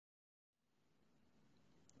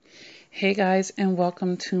Hey guys, and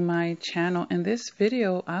welcome to my channel. In this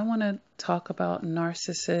video, I want to talk about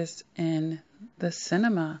narcissists in the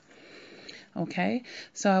cinema. Okay,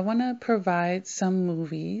 so I want to provide some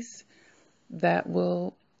movies that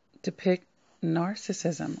will depict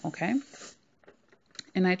narcissism. Okay,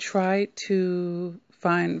 and I tried to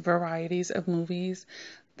find varieties of movies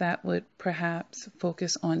that would perhaps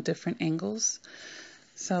focus on different angles.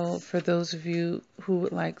 So for those of you who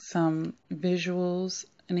would like some visuals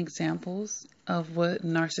and examples of what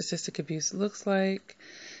narcissistic abuse looks like,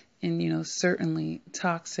 and certainly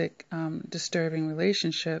toxic, disturbing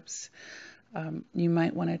relationships, you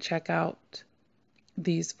might want to check out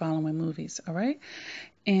these following movies. All right.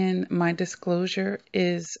 And my disclosure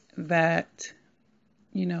is that,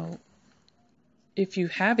 if you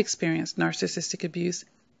have experienced narcissistic abuse,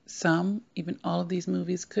 some, even all of these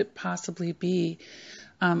movies could possibly be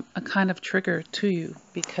a kind of trigger to you,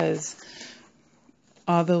 because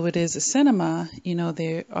although it is a cinema,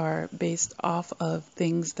 they are based off of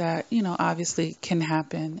things that, obviously can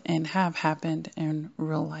happen and have happened in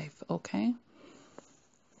real life. Okay.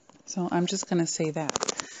 So I'm just going to say that.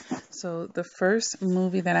 So the first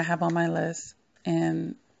movie that I have on my list,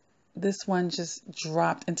 and this one just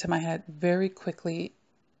dropped into my head very quickly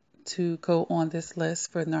to go on this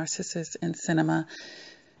list for narcissists in cinema,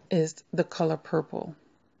 is The Color Purple.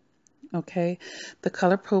 Okay, the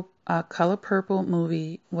Color Purple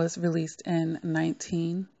movie was released in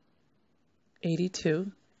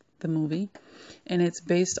 1982, the movie, and it's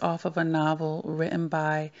based off of a novel written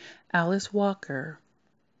by Alice Walker,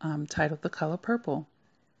 titled The Color Purple.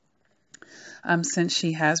 Since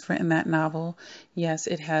she has written that novel, yes,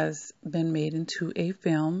 it has been made into a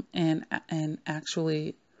film and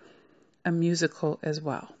actually a musical as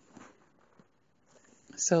well.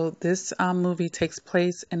 So this movie takes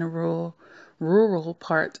place in a rural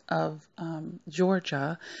part of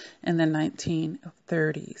Georgia in the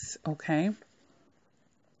 1930s. Okay.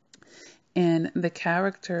 And the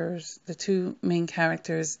characters, the two main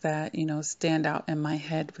characters that, stand out in my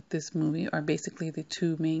head with this movie are basically the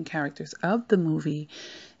two main characters of the movie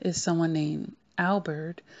is someone named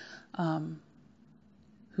Albert,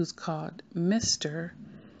 who's called Mr.,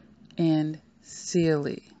 and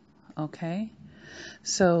Celie. Okay.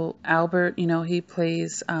 So Albert, he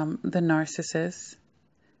plays the narcissist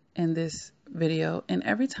in this video, and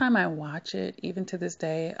every time I watch it, even to this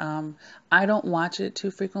day, I don't watch it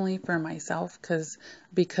too frequently for myself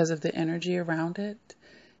because of the energy around it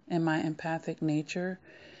and my empathic nature.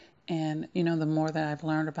 And the more that I've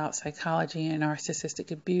learned about psychology and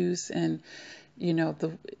narcissistic abuse, and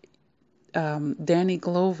the Danny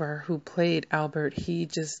Glover, who played Albert, he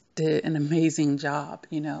just did an amazing job.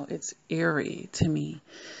 It's eerie to me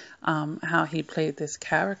how he played this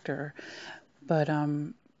character. But,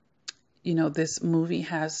 this movie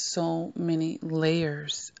has so many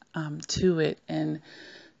layers to it, and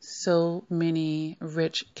so many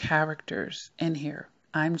rich characters in here.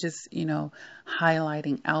 I'm just,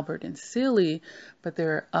 highlighting Albert and Celie, but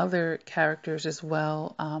there are other characters as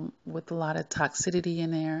well, with a lot of toxicity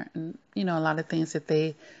in there, and, a lot of things that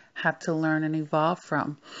they have to learn and evolve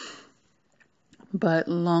from. But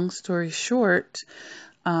long story short,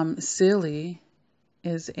 Celie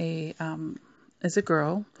is a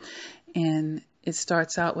girl, and it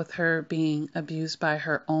starts out with her being abused by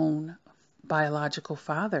her own biological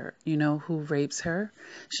father, who rapes her.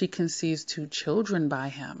 She conceives 2 children by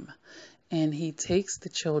him, and he takes the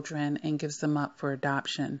children and gives them up for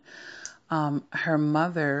adoption. Her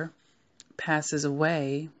mother passes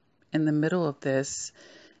away in the middle of this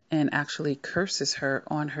and actually curses her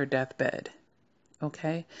on her deathbed.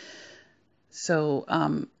 Okay. So,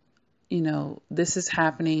 this is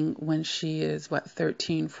happening when she is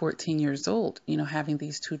 13, 14 years old, having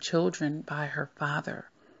these 2 children by her father.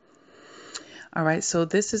 All right. So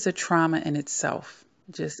this is a trauma in itself,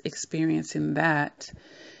 just experiencing that.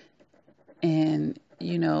 And,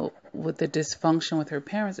 with the dysfunction with her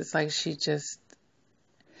parents, it's like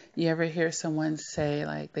you ever hear someone say,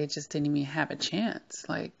 like, they just didn't even have a chance.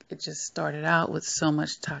 Like, it just started out with so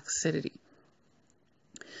much toxicity.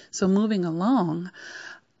 So moving along,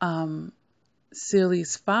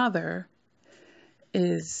 Celie's father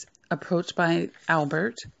is approached by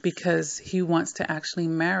Albert because he wants to actually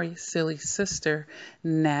marry Celie's sister,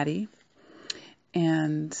 Natty.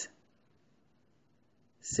 And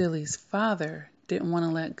Celie's father didn't want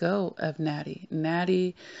to let go of Natty.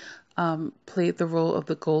 Natty played the role of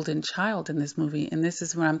the golden child in this movie. And this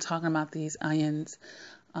is where I'm talking about these onions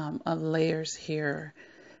of layers here,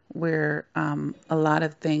 where a lot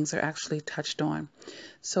of things are actually touched on.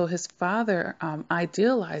 So his father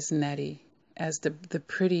idealized Nettie as the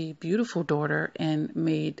pretty, beautiful daughter, and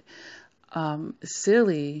made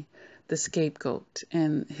Silly, the scapegoat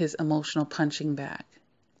and his emotional punching bag,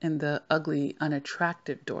 and the ugly,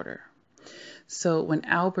 unattractive daughter. So when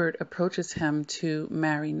Albert approaches him to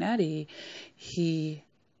marry Nettie, he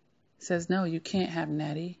says, no, you can't have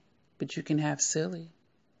Nettie, but you can have Silly.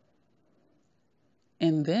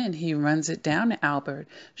 And then he runs it down to Albert.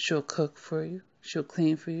 She'll cook for you. She'll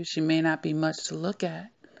clean for you. She may not be much to look at,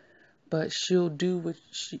 but she'll do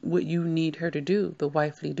what you need her to do, the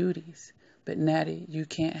wifely duties. But Nettie, you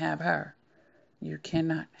can't have her. You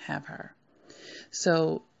cannot have her.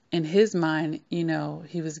 So in his mind,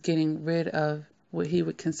 he was getting rid of what he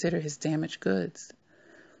would consider his damaged goods,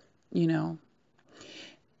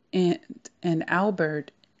 And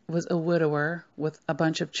Albert was a widower with a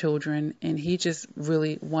bunch of children, and he just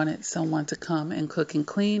really wanted someone to come and cook and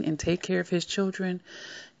clean and take care of his children,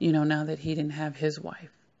 now that he didn't have his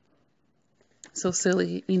wife. So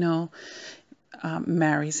Silly,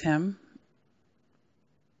 marries him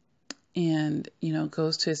and,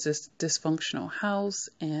 goes to his dysfunctional house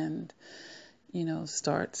and,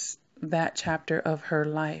 starts that chapter of her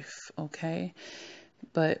life, okay?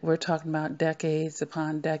 But we're talking about decades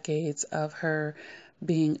upon decades of her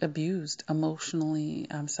being abused emotionally,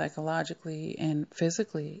 psychologically, and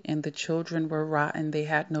physically. And the children were rotten. They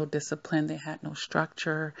had no discipline. They had no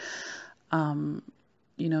structure.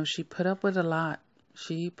 She put up with a lot.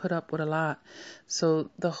 So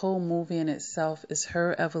the whole movie in itself is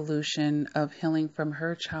her evolution of healing from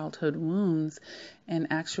her childhood wounds and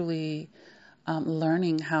actually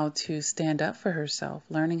learning how to stand up for herself,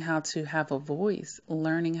 learning how to have a voice,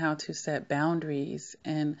 learning how to set boundaries,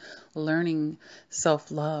 and learning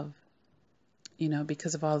self-love.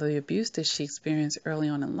 Because of all the abuse that she experienced early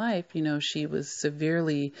on in life, she was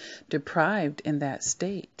severely deprived in that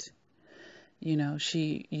state.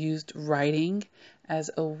 She used writing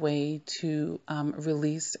as a way to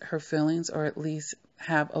release her feelings or at least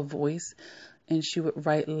have a voice. And she would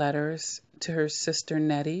write letters to her sister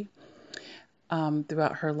Nettie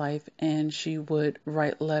throughout her life, and she would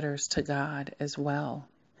write letters to God as well.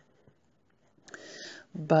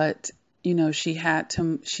 But, she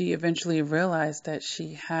eventually realized that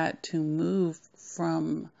she had to move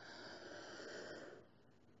from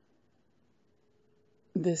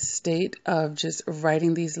this state of just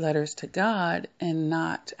writing these letters to God and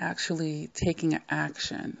not actually taking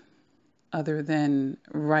action other than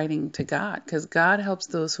writing to God, because God helps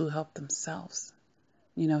those who help themselves.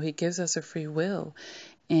 He gives us a free will.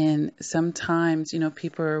 And sometimes,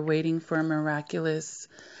 people are waiting for miraculous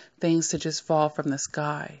things to just fall from the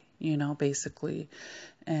sky, basically.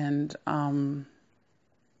 And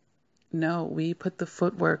no, we put the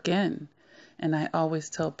footwork in. And I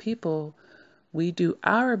always tell people, we do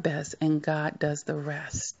our best and God does the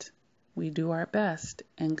rest. We do our best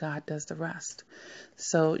and God does the rest.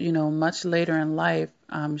 So, much later in life,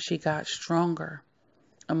 she got stronger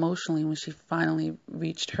emotionally when she finally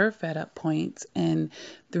reached her fed up point, and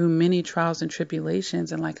through many trials and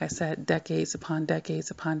tribulations, and like I said, decades upon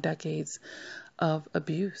decades upon decades of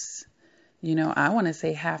abuse. I want to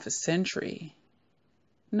say half a century.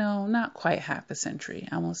 No, not quite half a century.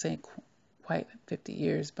 I won't say quite 50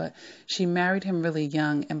 years, but she married him really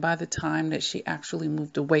young, and by the time that she actually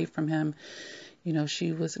moved away from him,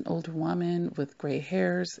 she was an older woman with gray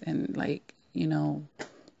hairs, and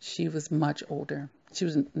she was much older. She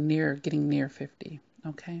was getting near 50.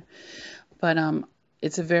 Okay. But,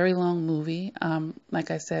 it's a very long movie.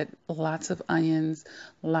 Like I said, lots of onions,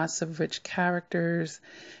 lots of rich characters.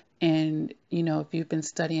 And, if you've been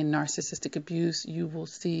studying narcissistic abuse, you will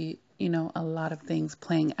see, a lot of things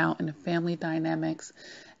playing out in the family dynamics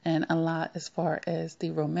and a lot as far as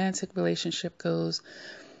the romantic relationship goes.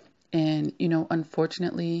 And,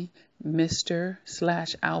 unfortunately,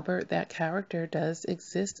 Mr./Albert, that character does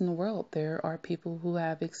exist in the world. There are people who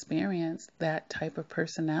have experienced that type of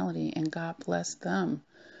personality, and God bless them.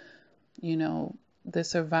 The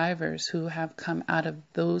survivors who have come out of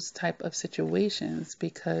those type of situations,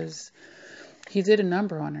 because he did a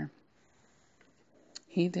number on her.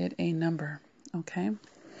 He did a number. Okay.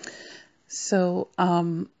 So,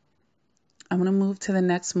 I'm going to move to the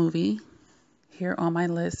next movie here on my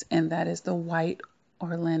list, and that is The White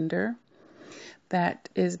Orlander. That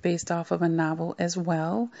is based off of a novel as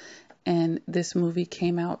well. And this movie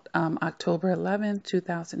came out October 11th,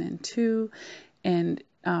 2002. And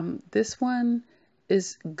this one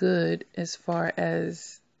is good as far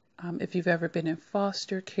as if you've ever been in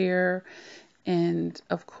foster care. And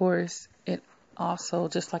of course, it also,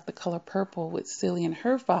 just like The Color Purple with Silly and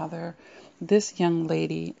her father, this young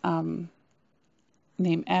lady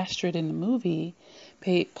named Astrid in the movie,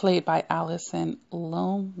 played by Alison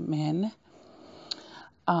Lohman,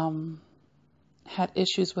 had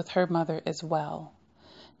issues with her mother as well.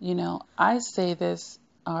 You know, I say this,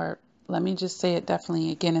 or let me just say it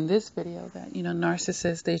definitely again in this video, that, you know,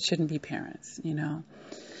 narcissists, they shouldn't be parents, you know.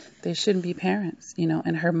 They shouldn't be parents, you know.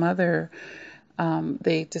 And her mother,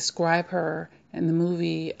 they describe her in the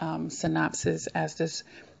movie synopsis as this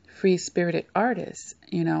free-spirited artist,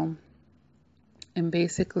 you know. And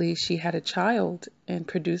basically she had a child and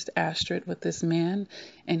produced Astrid with this man,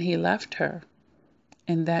 and he left her,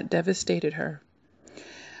 and that devastated her.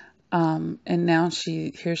 And now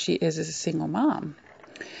here she is as a single mom.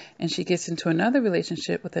 And she gets into another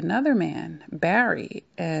relationship with another man, Barry,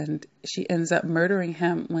 and she ends up murdering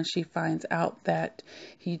him when she finds out that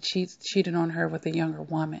he cheated on her with a younger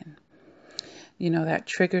woman. You know, that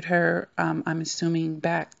triggered her, I'm assuming,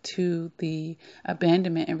 back to the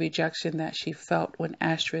abandonment and rejection that she felt when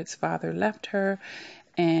Astrid's father left her,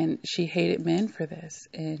 and she hated men for this.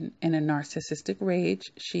 And in a narcissistic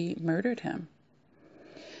rage, she murdered him.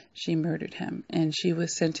 She murdered him, and she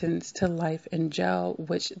was sentenced to life in jail,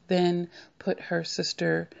 which then put her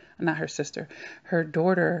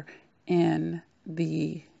daughter in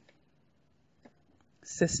the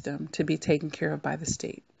system to be taken care of by the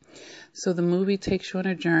state. So the movie takes you on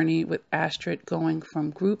a journey with Astrid going from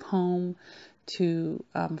group home to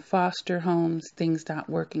foster homes, things not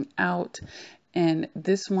working out. And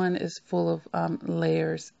this one is full of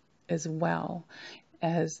layers as well.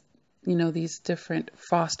 As you know, these different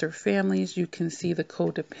foster families, you can see the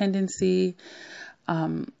codependency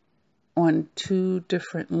on two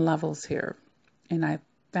different levels here. And I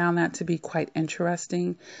found that to be quite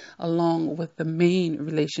interesting, along with the main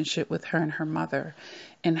relationship with her and her mother,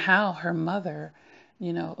 and how her mother,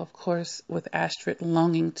 you know, of course, with Astrid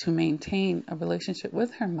longing to maintain a relationship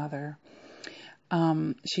with her mother,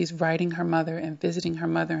 she's writing her mother and visiting her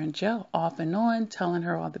mother in jail off and on, telling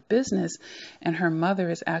her all the business, and her mother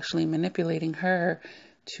is actually manipulating her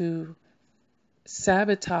to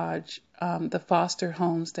sabotage the foster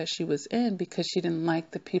homes that she was in, because she didn't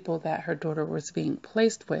like the people that her daughter was being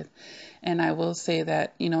placed with. And I will say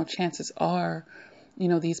that, you know, chances are, you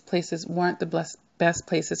know, these places weren't the best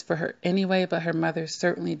places for her anyway, but her mother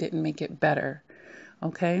certainly didn't make it better.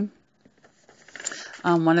 Okay.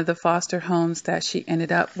 One of the foster homes that she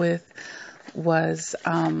ended up with was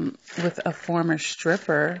with a former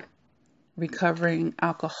stripper, recovering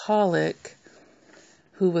alcoholic,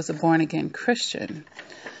 who was a born-again Christian.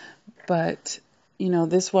 But, you know,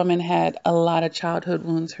 this woman had a lot of childhood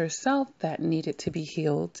wounds herself that needed to be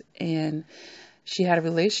healed. And she had a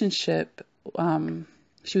relationship,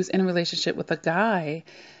 she was in a relationship with a guy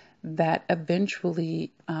that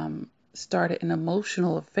eventually started an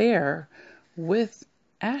emotional affair with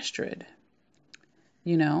Astrid,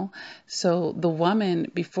 you know. So the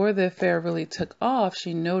woman, before the affair really took off,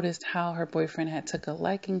 she noticed how her boyfriend had took a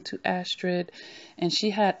liking to Astrid, and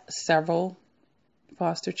she had several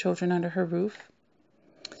foster children under her roof.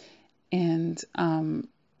 And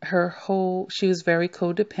she was very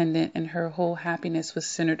codependent, and her whole happiness was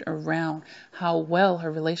centered around how well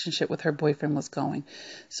her relationship with her boyfriend was going.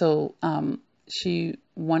 So she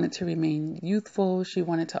wanted to remain youthful. She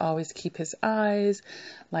wanted to always keep his eyes,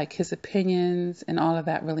 like his opinions, and all of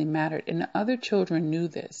that really mattered. And the other children knew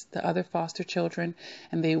this, the other foster children,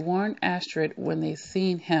 and they warned Astrid when they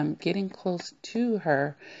seen him getting close to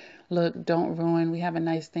her, look, don't ruin, we have a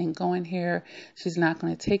nice thing going here. She's not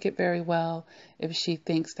going to take it very well if she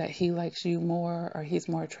thinks that he likes you more or he's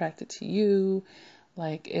more attracted to you.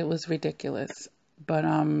 Like, it was ridiculous. But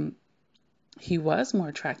he was more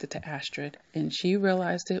attracted to Astrid, and she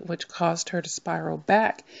realized it, which caused her to spiral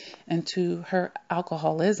back into her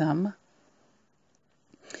alcoholism.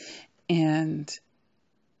 And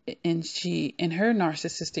she, in her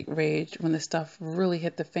narcissistic rage, when the stuff really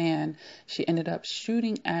hit the fan, she ended up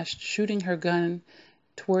shooting her gun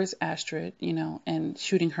towards Astrid, you know, and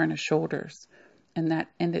shooting her in the shoulders. And that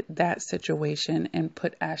ended that situation and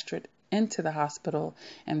put Astrid into the hospital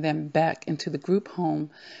and then back into the group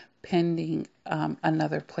home, pending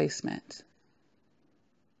another placement.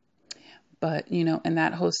 But, you know, in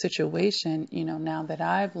that whole situation, you know, now that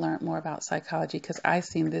I've learned more about psychology, because I've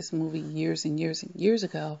seen this movie years and years and years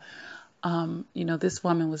ago, you know, this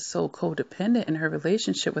woman was so codependent in her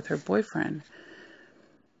relationship with her boyfriend.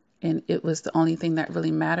 And it was the only thing that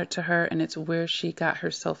really mattered to her. And it's where she got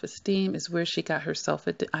her self-esteem, is where she got her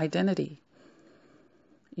self-identity,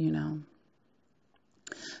 you know.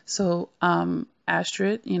 So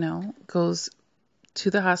Astrid, you know, goes to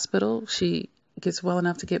the hospital. She gets well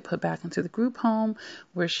enough to get put back into the group home,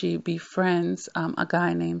 where she befriends a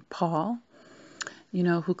guy named Paul, you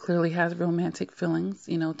know, who clearly has romantic feelings,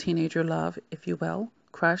 you know, teenager love, if you will.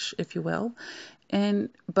 crush, if you will,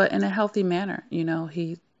 but in a healthy manner.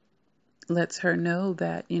 He lets her know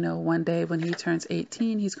that, one day when he turns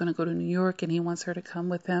 18, he's going to go to New York and he wants her to come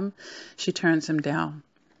with him. She turns him down.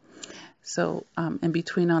 So in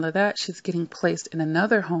between all of that, she's getting placed in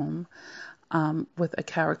another home with a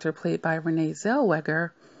character played by Renee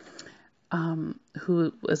Zellweger,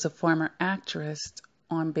 who was a former actress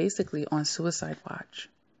basically on Suicide Watch.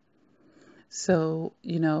 So,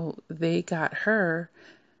 they got her,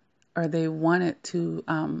 or they wanted to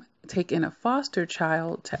take in a foster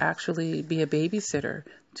child to actually be a babysitter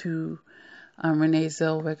to Renee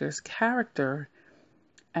Zellweger's character,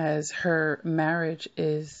 as her marriage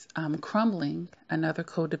is crumbling, another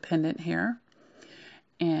codependent here.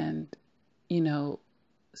 And,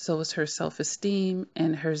 so is her self-esteem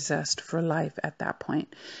and her zest for life at that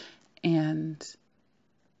point. And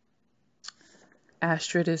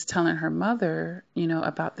Astrid is telling her mother,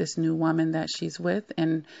 about this new woman that she's with.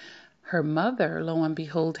 And her mother, lo and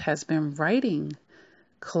behold, has been writing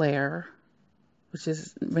Claire, which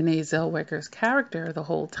is Renee Zellweger's character, the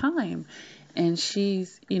whole time. And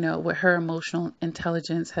she's, with her emotional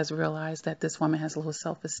intelligence, has realized that this woman has low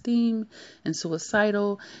self-esteem and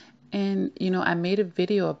suicidal. And, I made a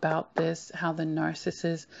video about this, how the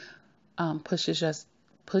narcissist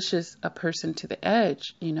pushes a person to the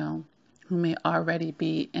edge, who may already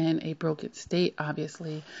be in a broken state,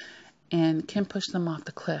 obviously, and can push them off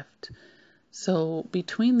the cliff. So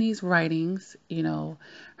between these writings,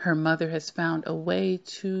 her mother has found a way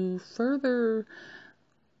to further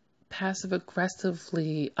passive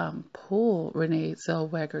aggressively pull Renee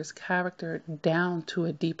Zellweger's character down to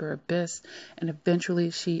a deeper abyss, and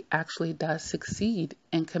eventually she actually does succeed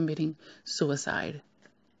in committing suicide.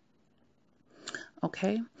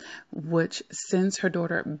 Okay, which sends her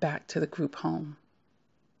daughter back to the group home.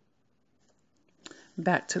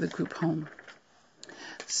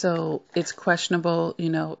 So it's questionable,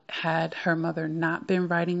 had her mother not been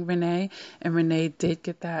writing Renee, and Renee did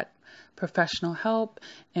get that professional help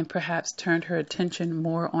and perhaps turned her attention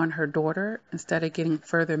more on her daughter instead of getting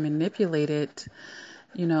further manipulated,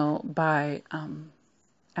 by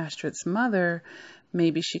Astrid's mother,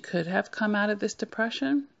 maybe she could have come out of this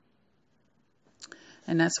depression.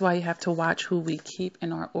 And that's why you have to watch who we keep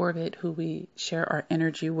in our orbit, who we share our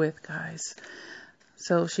energy with, guys.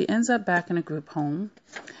 So she ends up back in a group home.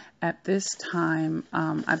 At this time,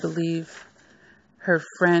 I believe her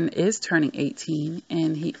friend is turning 18,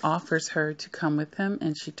 and he offers her to come with him,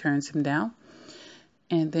 and she turns him down.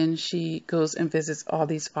 And then she goes and visits all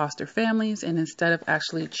these foster families, and instead of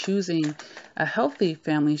actually choosing a healthy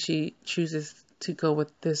family, she chooses to go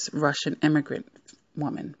with this Russian immigrant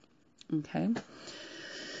woman. Okay.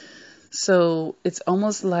 So it's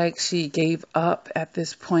almost like she gave up at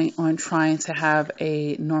this point on trying to have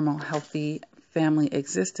a normal, healthy family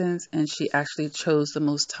existence, and she actually chose the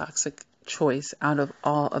most toxic choice out of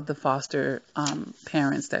all of the foster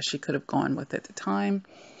parents that she could have gone with at the time.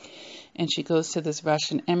 And she goes to this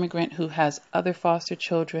Russian immigrant who has other foster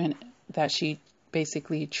children that she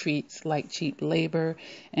basically treats like cheap labor,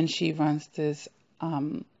 and she runs this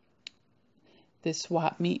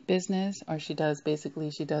swap meet business, or she does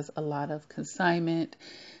a lot of consignment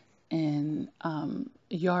and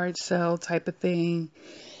yard sale type of thing.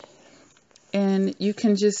 And you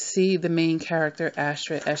can just see the main character,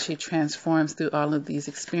 Astrid, as she transforms through all of these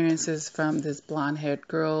experiences, from this blonde-haired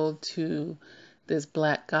girl to this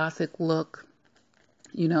black gothic look.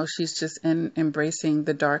 She's just embracing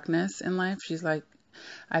the darkness in life. She's like,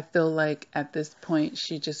 I feel like at this point,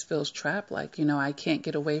 she just feels trapped. Like, I can't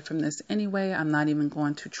get away from this anyway. I'm not even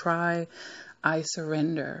going to try. I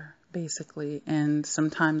surrender, basically. And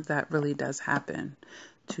sometimes that really does happen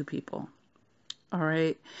to people. All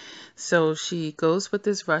right. So she goes with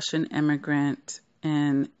this Russian immigrant,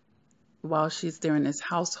 and while she's there in this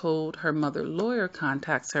household, her mother lawyer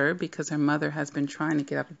contacts her because her mother has been trying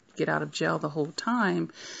to get out of jail the whole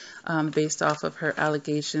time, based off of her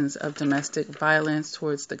allegations of domestic violence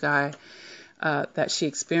towards the guy that she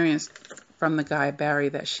experienced from the guy, Barry,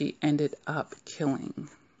 that she ended up killing.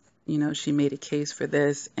 She made a case for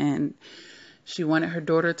this, and she wanted her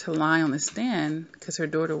daughter to lie on the stand because her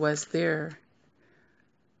daughter was there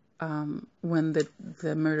when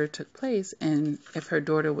the murder took place. And if her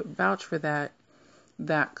daughter would vouch for that,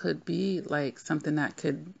 that could be like something that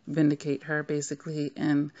could vindicate her, basically,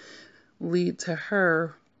 and lead to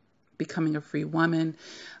her becoming a free woman.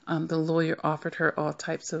 The lawyer offered her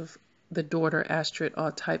the daughter, Astrid,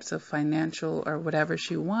 all types of financial or whatever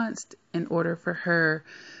she wants in order for her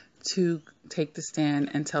to take the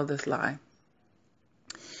stand and tell this lie.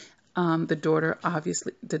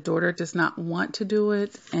 The daughter does not want to do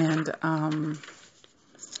it, and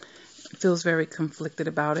feels very conflicted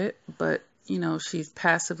about it, but she's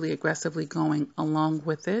passively aggressively going along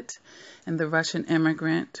with it. And the Russian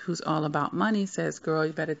immigrant, who's all about money, says, girl,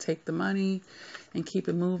 you better take the money and keep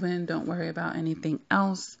it moving. Don't worry about anything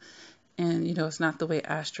else. And, it's not the way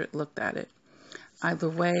Astrid looked at it. Either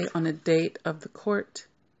way, on the date of the court,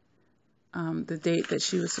 the date that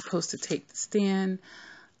she was supposed to take the stand,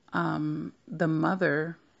 the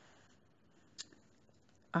mother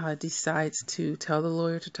decides to tell the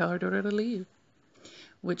lawyer to tell her daughter to leave,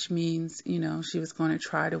 which means, she was going to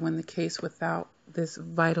try to win the case without this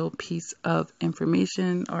vital piece of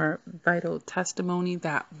information or vital testimony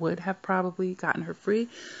that would have probably gotten her free,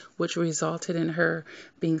 which resulted in her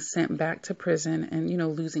being sent back to prison and,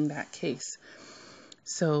 losing that case.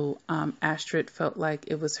 So Astrid felt like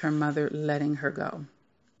it was her mother letting her go.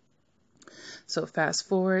 So fast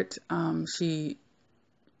forward, she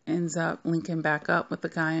ends up linking back up with the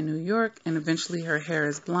guy in New York, and eventually her hair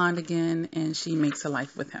is blonde again and she makes a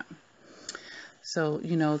life with him. So,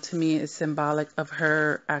 to me, it's symbolic of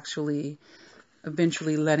her actually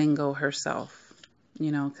eventually letting go herself,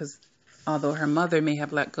 because although her mother may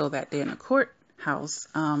have let go that day in a courthouse,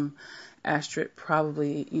 Astrid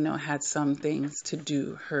probably, had some things to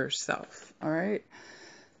do herself. All right.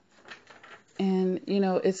 And,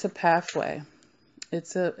 it's a pathway.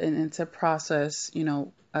 It's a process,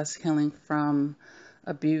 us healing from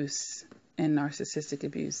abuse and narcissistic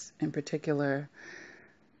abuse in particular.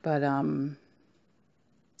 But,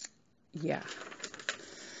 yeah,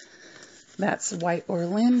 that's White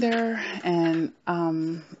Orlander, and,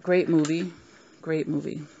 great movie.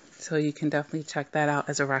 So you can definitely check that out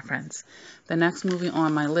as a reference. The next movie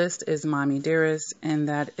on my list is Mommy Dearest, and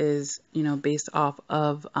that is, based off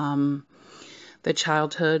of, the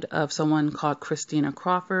childhood of someone called Christina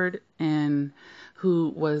Crawford, and who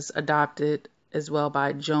was adopted as well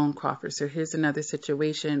by Joan Crawford. So here's another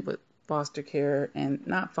situation with foster care, and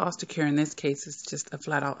not foster care in this case, it's just a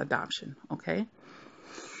flat out adoption. Okay.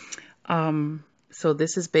 So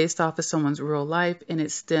this is based off of someone's real life, and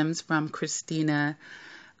it stems from Christina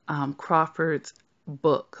Crawford's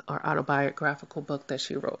book, or autobiographical book that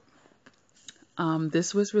she wrote.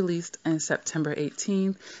 This was released on September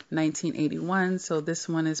 18th, 1981. So this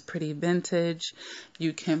one is pretty vintage.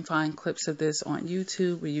 You can find clips of this on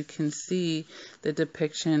YouTube where you can see the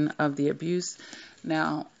depiction of the abuse.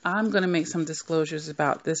 Now, I'm going to make some disclosures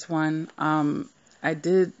about this one. I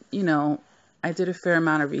did a fair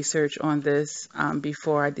amount of research on this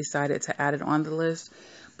before I decided to add it on the list.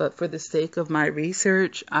 But for the sake of my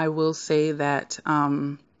research, I will say that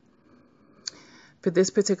for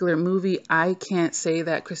this particular movie, I can't say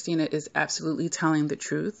that Christina is absolutely telling the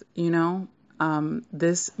truth.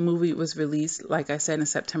 This movie was released, like I said, in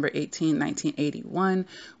September 18, 1981,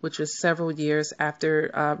 which was several years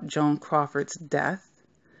after Joan Crawford's death,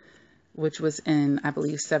 which was in, I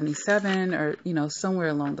believe, 77 or, somewhere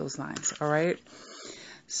along those lines. All right.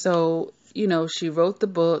 So, she wrote the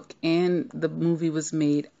book, and the movie was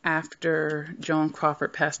made after Joan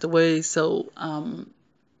Crawford passed away. So,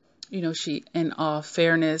 she, in all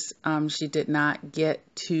fairness, she did not get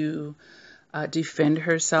to defend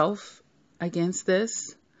herself against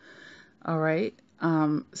this. All right.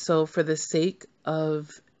 So for the sake of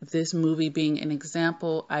this movie being an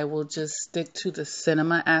example, I will just stick to the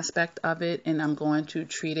cinema aspect of it, and I'm going to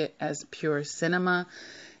treat it as pure cinema.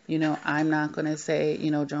 I'm not going to say,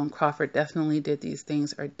 Joan Crawford definitely did these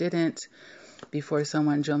things or didn't, before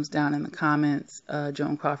someone jumps down in the comments, a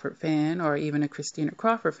Joan Crawford fan or even a Christina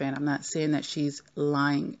Crawford fan. I'm not saying that she's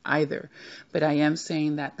lying either, but I am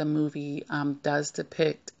saying that the movie does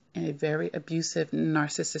depict a very abusive,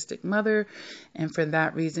 narcissistic mother, and for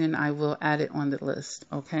that reason, I will add it on the list,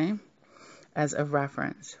 okay, as a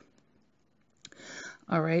reference.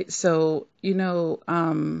 All right, so,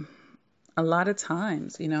 a lot of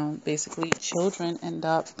times, basically children end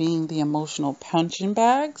up being the emotional punching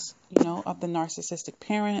bags, of the narcissistic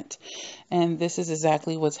parent. And this is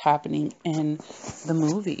exactly what's happening in the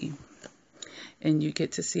movie. And you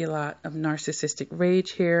get to see a lot of narcissistic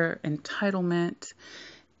rage here, entitlement,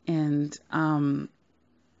 and, some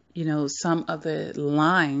of the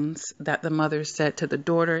lines that the mother said to the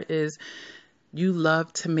daughter is, "You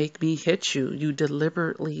love to make me hit you. You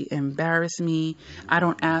deliberately embarrass me. I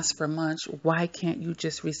don't ask for much. Why can't you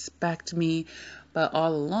just respect me?" But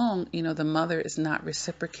all along, the mother is not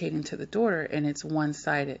reciprocating to the daughter, and it's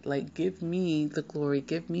one-sided. Like, give me the glory,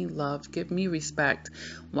 give me love, give me respect,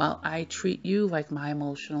 while I treat you like my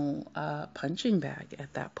emotional punching bag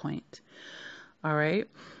at that point. All right.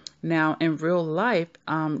 Now, in real life,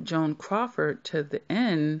 Joan Crawford, to the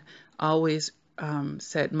end, always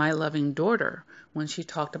said "my loving daughter" when she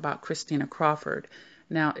talked about Christina Crawford.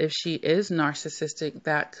 Now, if she is narcissistic,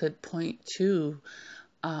 that could point to,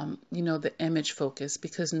 the image focus,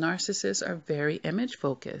 because narcissists are very image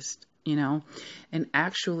focused, and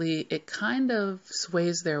actually it kind of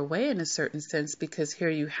sways their way in a certain sense, because here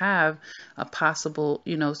you have a possible,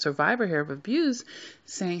 survivor here of abuse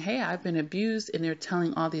saying, hey, I've been abused, and they're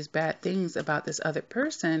telling all these bad things about this other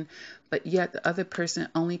person, but yet the other person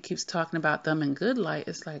only keeps talking about them in good light.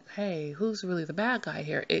 It's like, hey, who's really the bad guy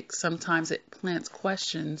here? Sometimes it plants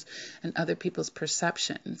questions in other people's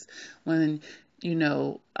perceptions when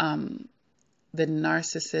the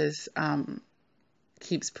narcissist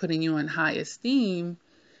keeps putting you in high esteem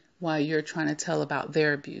while you're trying to tell about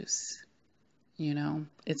their abuse.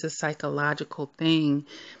 It's a psychological thing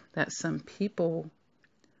that some people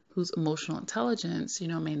whose emotional intelligence,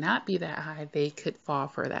 may not be that high, they could fall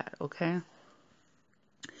for that, okay?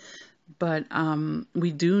 But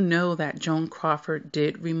we do know that Joan Crawford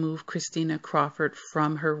did remove Christina Crawford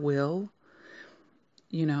from her will,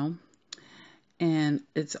 and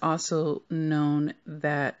it's also known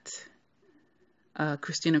that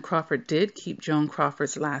Christina Crawford did keep Joan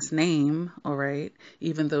Crawford's last name, all right,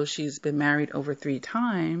 even though she's been married over 3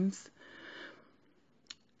 times.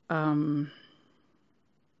 And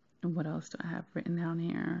what else do I have written down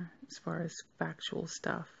here as far as factual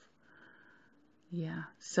stuff? Yeah,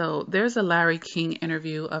 so there's a Larry King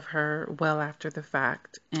interview of her well after the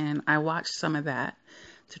fact, and I watched some of that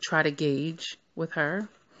to try to gauge with her.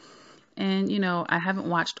 And, I haven't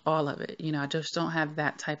watched all of it. I just don't have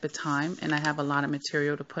that type of time, and I have a lot of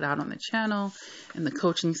material to put out on the channel and the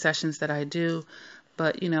coaching sessions that I do.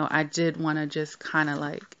 But, I did want to just kind of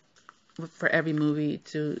like, for every movie,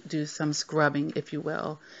 to do some scrubbing, if you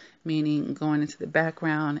will, meaning going into the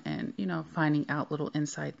background and, finding out little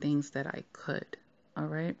inside things that I could. All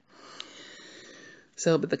right.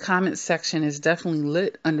 So, but the comment section is definitely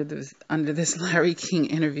lit under this Larry King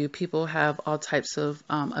interview. People have all types of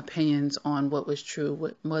opinions on what was true,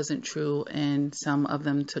 what wasn't true, and some of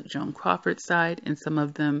them took Joan Crawford's side, and some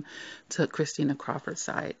of them took Christina Crawford's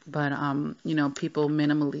side. But people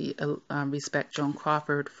minimally respect Joan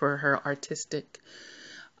Crawford for her artistic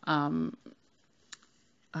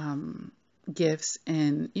gifts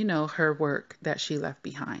and her work that she left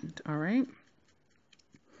behind. All right.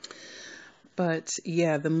 But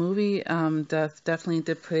yeah, the movie definitely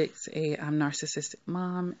depicts a narcissistic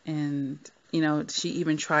mom, and she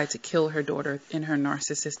even tried to kill her daughter in her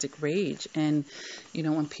narcissistic rage. And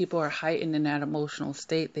when people are heightened in that emotional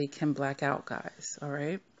state, they can black out, guys. All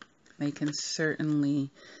right, they can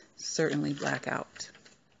certainly black out.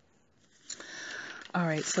 All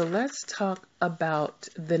right, so let's talk about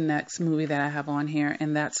the next movie that I have on here,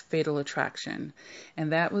 and that's Fatal Attraction.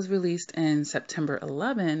 And that was released in September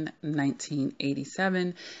 11,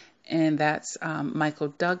 1987. And that's Michael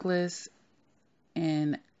Douglas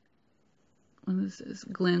and, what is this,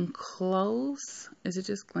 Glenn Close? Is it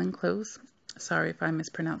just Glenn Close? Sorry if I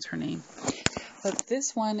mispronounce her name. But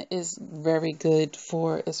this one is very good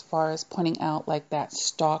for as far as pointing out like that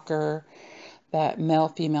stalker, that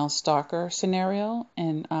male-female stalker scenario.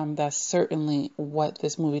 And that's certainly what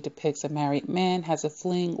this movie depicts. A married man has a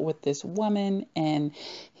fling with this woman, and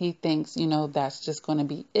he thinks, that's just going to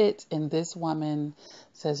be it. And this woman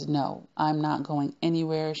says, no, I'm not going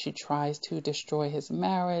anywhere. She tries to destroy his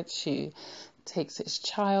marriage. She takes his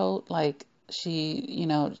child. Like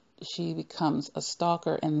she becomes a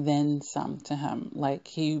stalker and then some to him. Like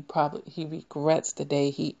he regrets the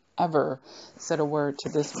day he ever said a word to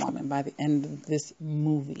this woman by the end of this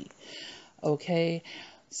movie. Okay,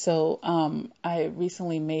 so I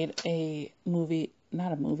recently made upload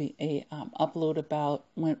about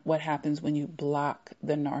what happens when you block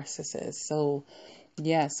the narcissist. So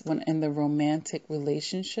yes, when in the romantic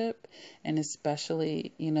relationship, and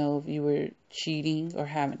especially if you were cheating or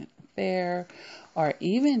having an affair, or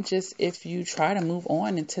even just if you try to move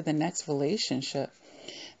on into the next relationship,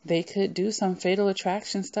 they could do some fatal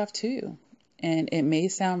attraction stuff too. And it may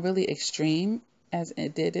sound really extreme as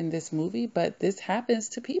it did in this movie, but this happens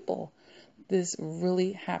to people. This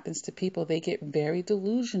really happens to people. They get very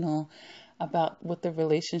delusional about what the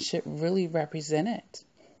relationship really represented.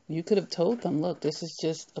 You could have told them, look, this is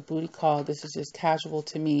just a booty call. This is just casual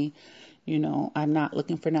to me. I'm not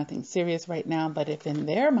looking for nothing serious right now. But if in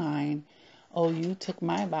their mind, oh, you took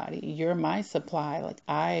my body, you're my supply, like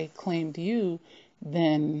I claimed you,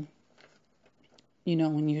 then,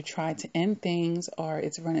 when you try to end things or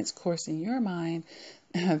it's run its course in your mind,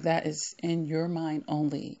 that is in your mind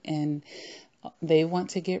only. And they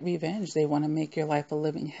want to get revenge. They want to make your life a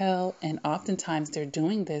living hell. And oftentimes they're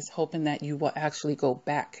doing this hoping that you will actually go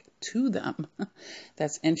back to them.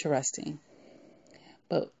 That's interesting.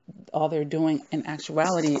 but all they're doing in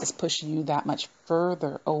actuality is pushing you that much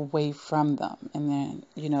further away from them. And then,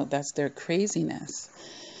 you know, that's their craziness.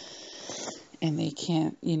 And they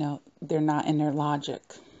can't, you know, they're not in their logic.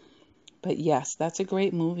 But yes, that's a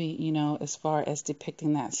great movie, you know, as far as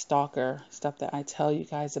depicting that stalker stuff that I tell you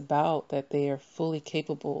guys about, that they are fully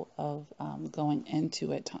capable of going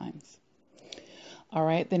into at times. All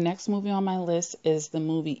right, the next movie on my list is the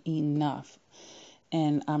movie Enough.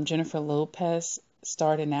 And Jennifer Lopez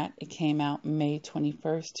starred in that. It came out May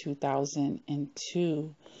 21st,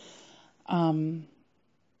 2002.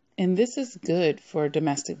 And this is good for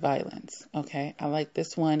domestic violence, okay? I like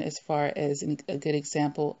this one as far as a good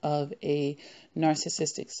example of a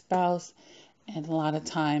narcissistic spouse. And a lot of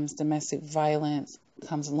times domestic violence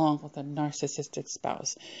comes along with a narcissistic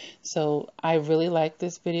spouse. So I really like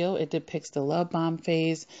this video. It depicts the love bomb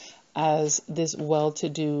phase as this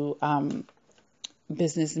well-to-do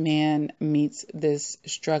businessman meets this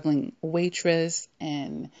struggling waitress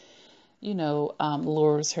and, you know,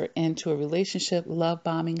 lures her into a relationship, love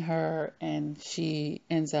bombing her, and she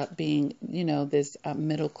ends up being, you know, this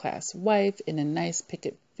middle-class wife in a nice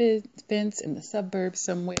picket fence in the suburbs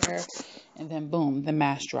somewhere, and then boom, the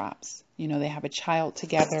mask drops. You know, they have a child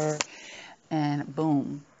together, and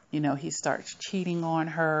boom, you know, he starts cheating on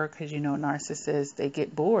her because, you know, narcissists, they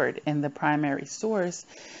get bored, and the primary source,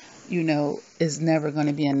 you know, is never going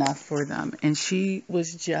to be enough for them. And she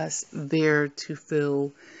was just there to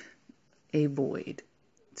fill a void,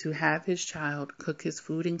 to have his child, cook his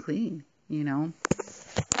food and clean, you know.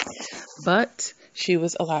 But she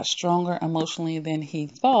was a lot stronger emotionally than he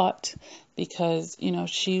thought, because, you know,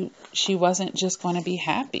 she wasn't just going to be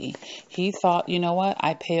happy. He thought, you know what,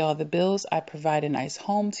 I pay all the bills, I provide a nice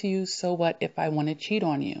home to you, so what if I want to cheat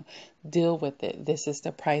on you? Deal with it. This is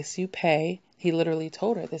the price you pay. He literally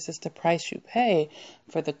told her, this is the price you pay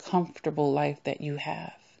for the comfortable life that you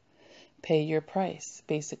have. Pay your price,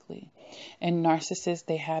 basically. And narcissists,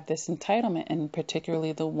 they have this entitlement, and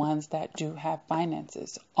particularly the ones that do have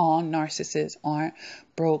finances. All narcissists aren't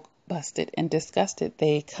broke, busted, and disgusted.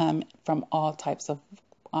 They come from all types of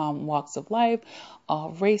walks of life,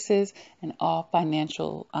 all races, and all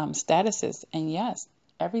financial statuses. And yes,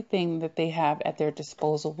 everything that they have at their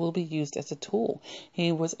disposal will be used as a tool.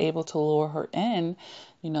 He was able to lure her in.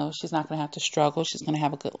 You know, she's not going to have to struggle. She's going to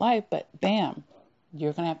have a good life, but bam,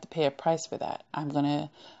 you're going to have to pay a price for that. I'm going to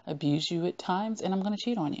abuse you at times, and I'm going to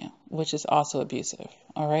cheat on you, which is also abusive.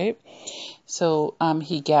 All right. So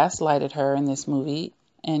he gaslighted her in this movie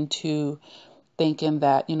into thinking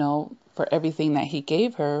that, you know, for everything that he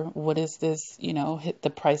gave her, what is this, you know,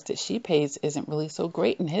 the price that she pays isn't really so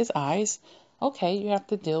great in his eyes. Okay, you have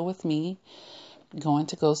to deal with me going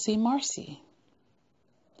to go see Marcy.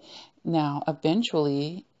 Now,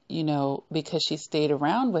 eventually, you know, because she stayed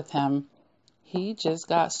around with him, he just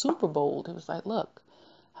got super bold. It was like, look,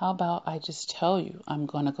 how about I just tell you I'm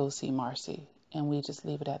going to go see Marcy, and we just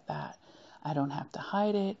leave it at that. I don't have to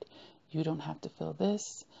hide it. You don't have to feel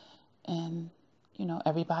this. And, you know,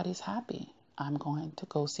 everybody's happy. I'm going to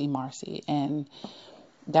go see Marcy. And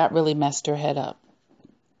that really messed her head up.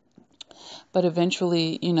 But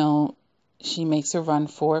eventually, you know, she makes a run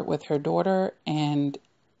for it with her daughter, and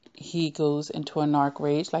he goes into a narc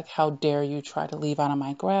rage, like, how dare you try to leave out of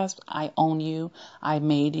my grasp? I own you. I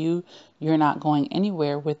made you. You're not going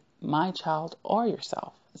anywhere with my child or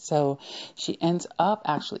yourself. So she ends up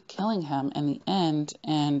actually killing him in the end,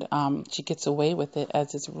 and she gets away with it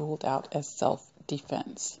as it's ruled out as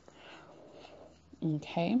self-defense.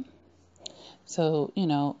 Okay. So, you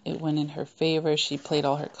know, it went in her favor. She played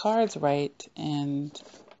all her cards right, and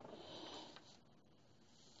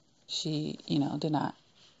she, you know, did not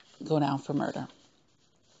go down for murder.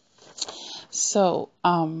 So,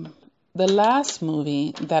 the last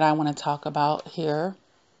movie that I want to talk about here,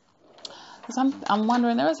 because I'm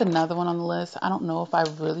wondering, there was another one on the list. I don't know if I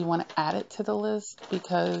really want to add it to the list,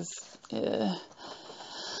 because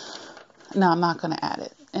no, I'm not going to add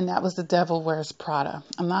it. And that was The Devil Wears Prada.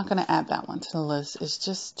 I'm not going to add that one to the list. It's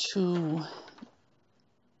just too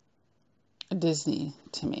Disney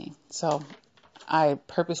to me. So I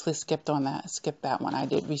purposely skipped that one. I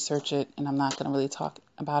did research it, and I'm not going to really talk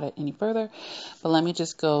about it any further. But let me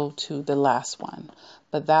just go to the last one.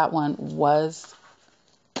 But that one was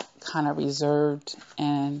kind of reserved,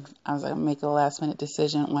 and I was going to make a last minute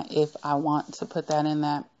decision on if I want to put that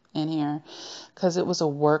in here, because it was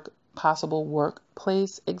a possible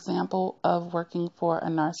workplace example of working for a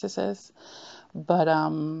narcissist. But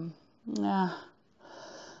yeah.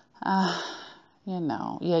 You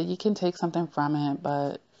know, yeah, you can take something from it,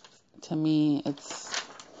 but to me, it's,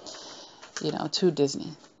 you know, too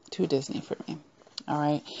Disney for me. All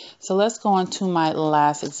right. So let's go on to my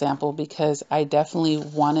last example, because I definitely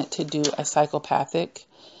wanted to do a psychopathic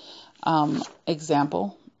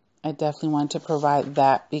example. I definitely wanted to provide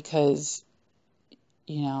that because,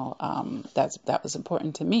 you know, that was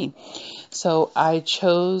important to me. So I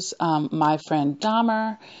chose My Friend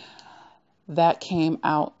Dahmer. That came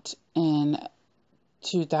out in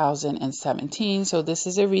 2017. So this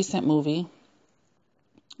is a recent movie.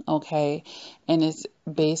 Okay. And it's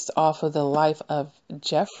based off of the life of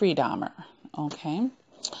Jeffrey Dahmer. Okay.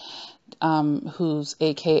 Who's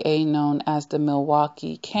AKA known as the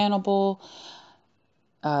Milwaukee Cannibal,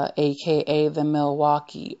 AKA the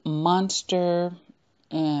Milwaukee Monster,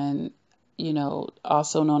 and, you know,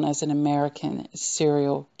 also known as an American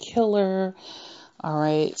serial killer. All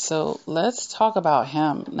right, so let's talk about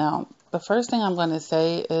him. Now, the first thing I'm going to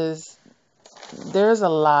say is there's a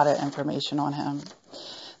lot of information on him.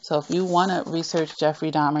 So if you want to research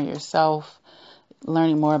Jeffrey Dahmer yourself,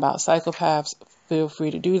 learning more about psychopaths, feel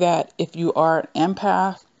free to do that. If you are an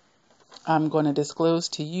empath, I'm going to disclose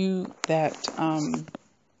to you that,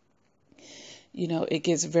 you know, it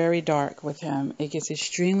gets very dark with him. It gets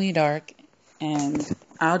extremely dark, and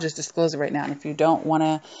I'll just disclose it right now. And if you don't want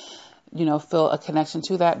to, you know, feel a connection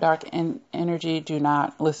to that dark energy, do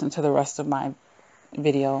not listen to the rest of my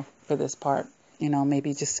video for this part. You know,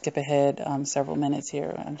 maybe just skip ahead several minutes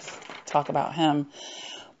here and talk about him.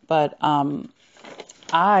 But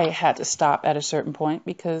I had to stop at a certain point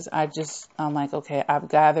because I'm like, okay, I've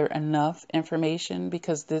gathered enough information,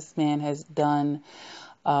 because this man has done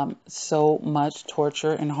so much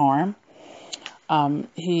torture and harm.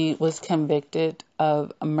 He was convicted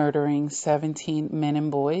of murdering 17 men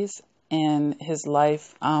and boys, and his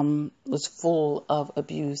life was full of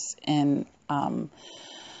abuse and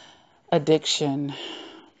addiction,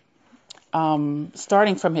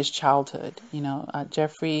 starting from his childhood. You know,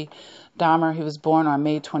 Jeffrey Dahmer, he was born on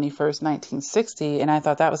May 21st, 1960, and I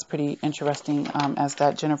thought that was pretty interesting, as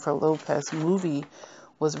that Jennifer Lopez movie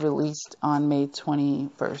was released on May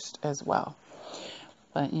 21st as well.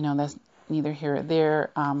 But, you know, that's neither here or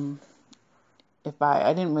there. If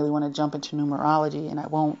I didn't really want to jump into numerology, and I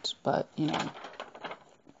won't, but, you know,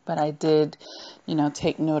 but I did, you know,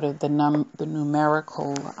 take note of the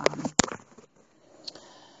numerical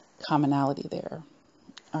commonality there.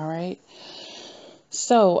 All right.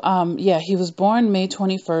 So, yeah, he was born May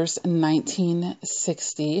 21st,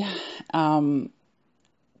 1960,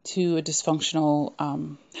 to a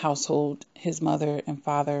dysfunctional household. His mother and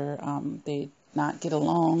father, they did not get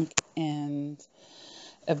along, and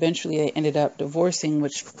eventually they ended up divorcing,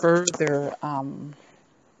 which further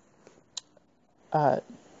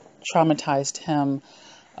traumatized him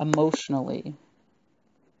emotionally.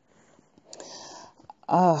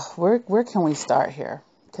 Where can we start here?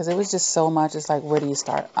 Because it was just so much. It's like, where do you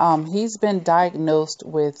start? He's been diagnosed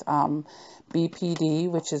with BPD,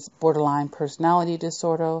 which is borderline personality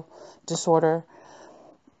disorder.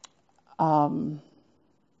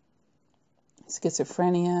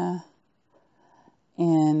 Schizophrenia.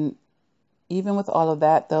 And even with all of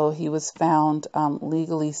that, though, he was found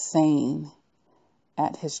legally sane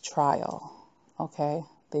at his trial. Okay?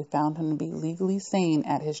 They found him to be legally sane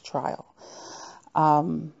at his trial.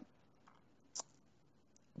 From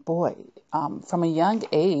a young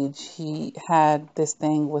age, he had this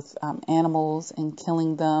thing with animals and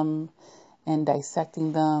killing them and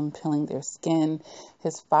dissecting them, peeling their skin.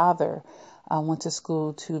 His father went to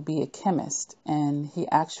school to be a chemist, and he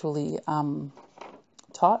actually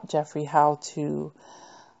taught Jeffrey how to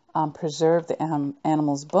preserve the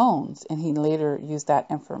animal's bones, and he later used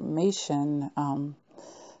that information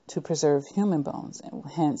to preserve human bones,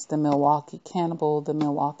 hence the Milwaukee Cannibal, the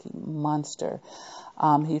Milwaukee Monster.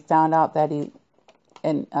 He found out that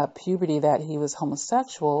in puberty, that he was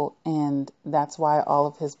homosexual, and that's why all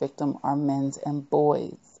of his victims are men and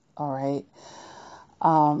boys. All right.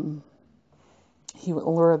 He would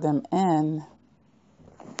lure them in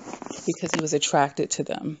because he was attracted to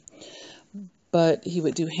them. But he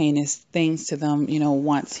would do heinous things to them, you know,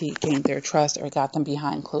 once he gained their trust or got them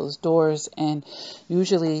behind closed doors. And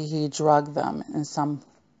usually he drugged them in some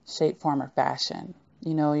shape, form, or fashion.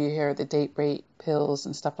 You know, you hear the date rape pills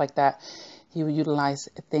and stuff like that. He would utilize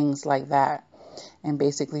things like that and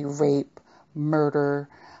basically rape, murder,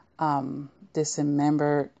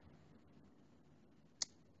 dismember,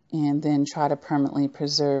 and then try to permanently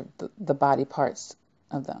preserve the body parts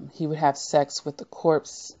of them. He would have sex with the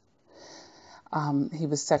corpse. He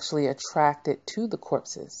was sexually attracted to the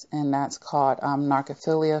corpses, and that's called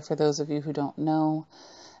narcophilia, for those of you who don't know.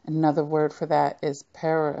 Another word for that is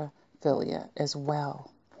paraphilia as well.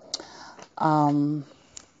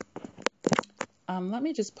 Let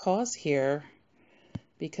me just pause here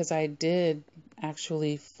because I did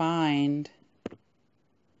actually find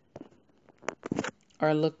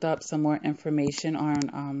or looked up some more information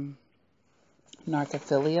on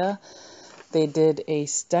narcophilia. They did a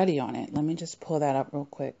study on it. Let me just pull that up real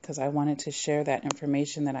quick because I wanted to share that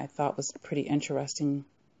information that I thought was pretty interesting.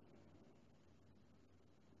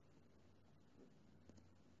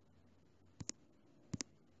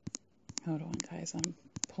 Hold on, guys. I'm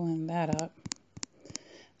pulling that up.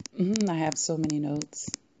 I have so many notes.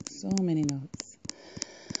 So many notes.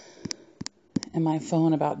 And my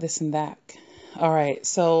phone about this and that. All right.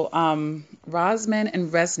 So Rosman and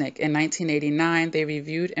Resnick in 1989, they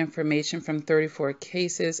reviewed information from 34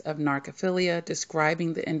 cases of narcophilia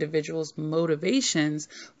describing the individual's motivations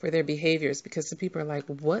for their behaviors, because the people are like,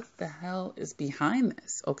 what the hell is behind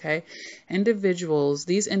this? Okay.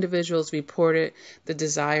 These individuals reported the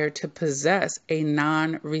desire to possess a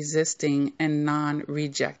non-resisting and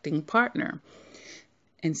non-rejecting partner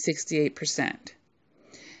in 68%.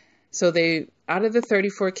 So out of the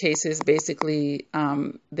 34 cases, basically,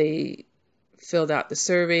 they filled out the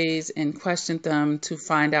surveys and questioned them to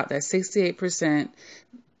find out that 68%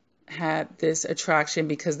 had this attraction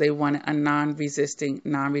because they wanted a non-resisting,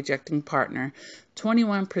 non-rejecting partner.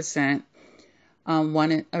 21%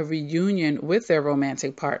 wanted a reunion with their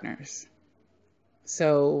romantic partners.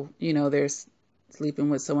 So, they're sleeping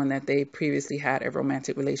with someone that they previously had a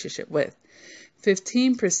romantic relationship with.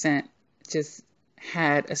 15% just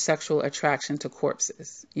had a sexual attraction to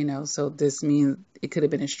corpses, so this means it could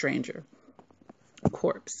have been a stranger, a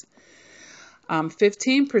corpse.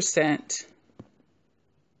 15%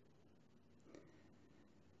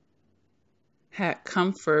 had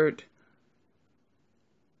comfort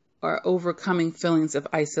or overcoming feelings of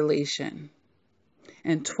isolation,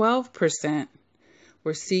 and 12%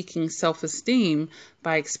 were seeking self-esteem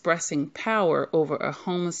by expressing power over a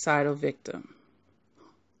homicide victim,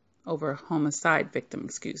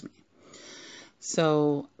 excuse me.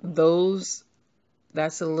 So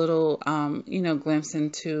that's a little, glimpse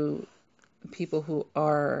into people who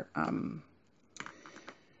are,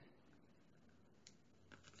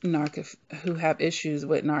 who have issues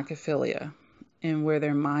with narcophilia and where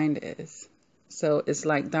their mind is. So it's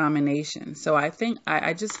like domination. So I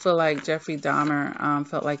just feel like Jeffrey Dahmer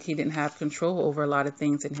felt like he didn't have control over a lot of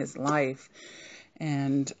things in his life.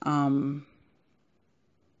 And,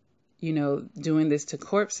 doing this to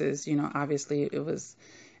corpses, obviously it was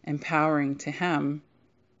empowering to him.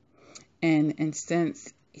 And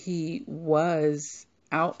since he was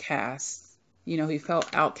outcast, he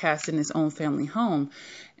felt outcast in his own family home.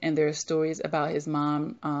 And there are stories about his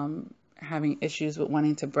mom having issues with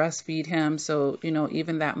wanting to breastfeed him. So,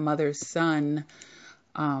 even that mother-son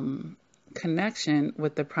connection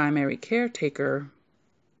with the primary caretaker,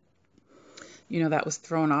 that was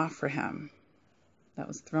thrown off for him.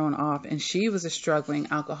 And she was a struggling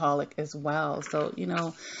alcoholic as well. So,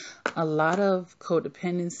 a lot of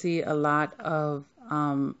codependency, a lot of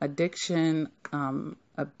addiction,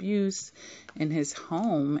 abuse in his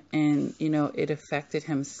home. And, it affected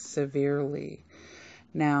him severely.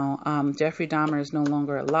 Now, Jeffrey Dahmer is no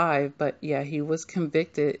longer alive, but yeah, he was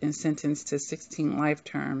convicted and sentenced to 16 life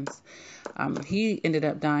terms. He ended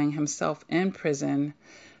up dying himself in prison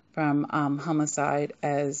from homicide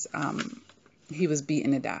as he was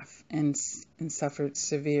beaten to death and suffered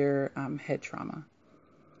severe head trauma.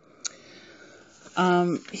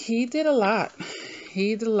 He did a lot.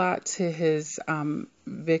 He did a lot to his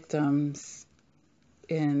victims,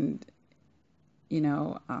 and it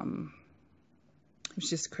was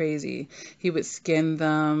just crazy. He would skin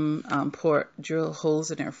them, drill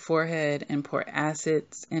holes in their forehead and pour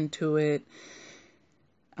acids into it.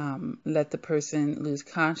 Let the person lose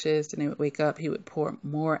conscious and they would wake up. He would pour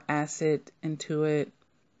more acid into it.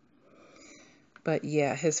 But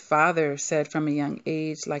yeah, his father said from a young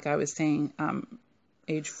age, like I was saying,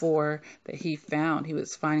 age 4, that he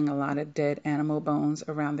was finding a lot of dead animal bones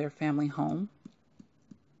around their family home.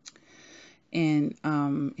 And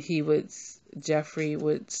Jeffrey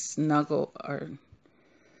would smuggle,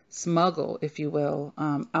 if you will,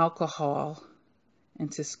 alcohol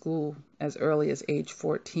into school as early as age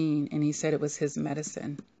 14. And he said it was his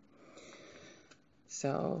medicine.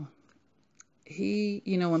 So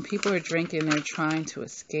when people are drinking, they're trying to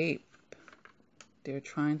escape. And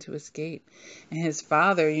his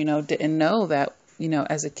father, didn't know that,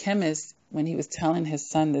 as a chemist, when he was telling his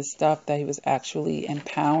son this stuff, that he was actually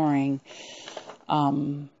empowering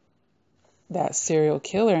that serial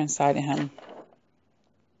killer inside of him.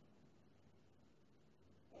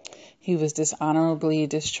 He was dishonorably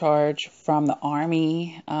discharged from the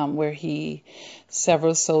army, where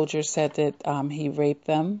several soldiers said that he raped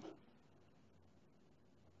them.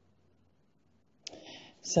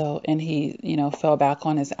 So, and he, fell back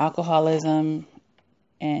on his alcoholism.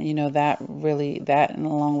 And, that and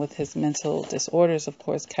along with his mental disorders, of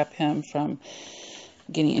course, kept him from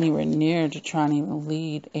getting anywhere near to trying to even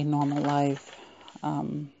lead a normal life.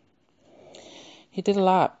 He did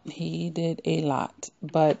a lot.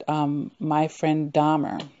 But My Friend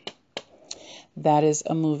Dahmer, that is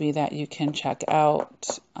a movie that you can check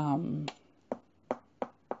out.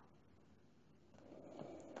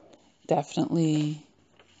 Definitely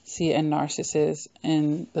see a narcissist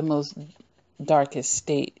in the most darkest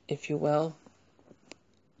state, if you will.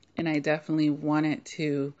 And I definitely wanted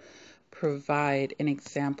to provide an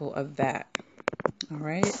example of that. All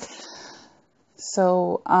right.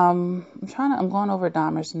 So I'm going over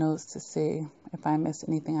Dahmer's notes to see if I missed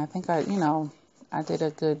anything. I think I did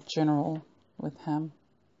a good general with him.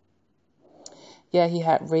 Yeah, he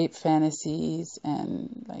had rape fantasies,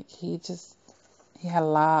 and he had a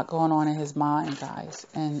lot going on in his mind, guys.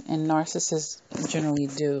 And narcissists generally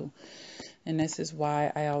do. And this is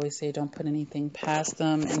why I always say don't put anything past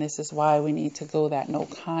them. And this is why we need to go that no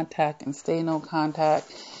contact and stay no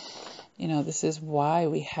contact. This is why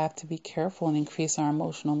we have to be careful and increase our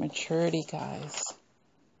emotional maturity, guys.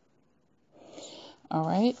 All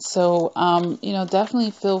right. So,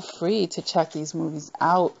 definitely feel free to check these movies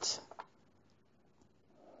out.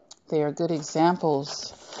 They are good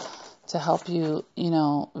examples to help you,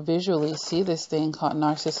 visually see this thing called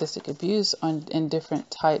narcissistic abuse in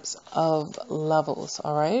different types of levels.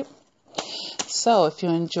 All right. So if you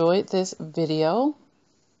enjoyed this video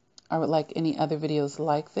or would like any other videos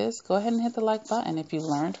like this, go ahead and hit the like button. If you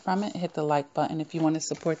learned from it, hit the like button. If you want to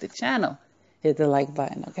support the channel, hit the like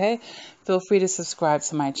button. Okay. Feel free to subscribe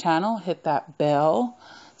to my channel. Hit that bell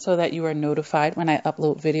so that you are notified when I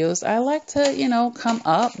upload videos. I like to, come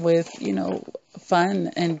up with, fun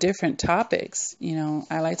and different topics.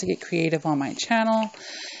 I like to get creative on my channel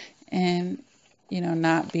and,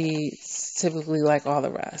 not be typically like all the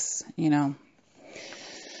rest,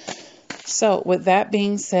 So with that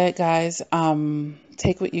being said, guys,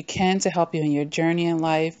 take what you can to help you in your journey in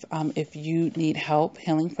life. If you need help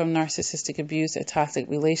healing from narcissistic abuse, a toxic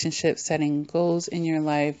relationship, setting goals in your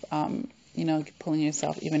life, pulling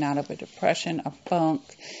yourself even out of a depression, a funk,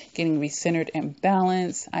 getting recentered and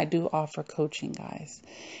balanced, I do offer coaching, guys.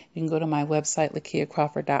 You can go to my website,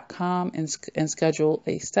 LakiaCrawford.com, and schedule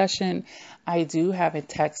a session. I do have a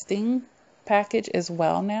texting package as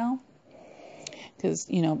well now, because,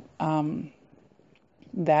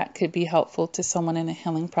 that could be helpful to someone in a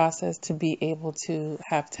healing process to be able to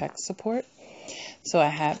have text support. So I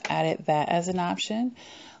have added that as an option,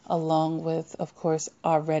 along with, of course,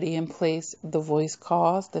 already in place, the voice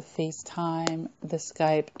calls, the FaceTime, the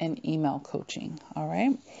Skype, and email coaching. All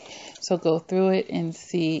right. So go through it and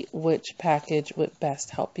see which package would best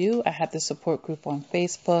help you. I have the support group on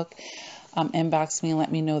Facebook. Inbox me and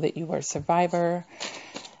let me know that you are a survivor.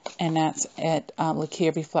 And that's at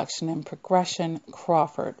Lakia Reflection and Progression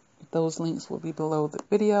Crawford. Those links will be below the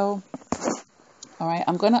video. All right,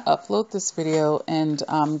 I'm going to upload this video and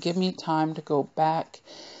give me time to go back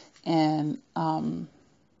and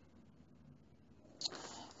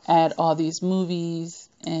add all these movies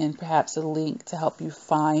and perhaps a link to help you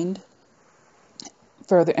find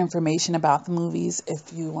further information about the movies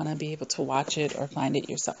if you want to be able to watch it or find it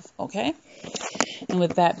yourself. Okay. And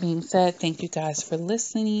with that being said, thank you guys for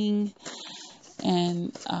listening.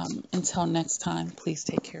 And until next time, please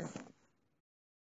take care.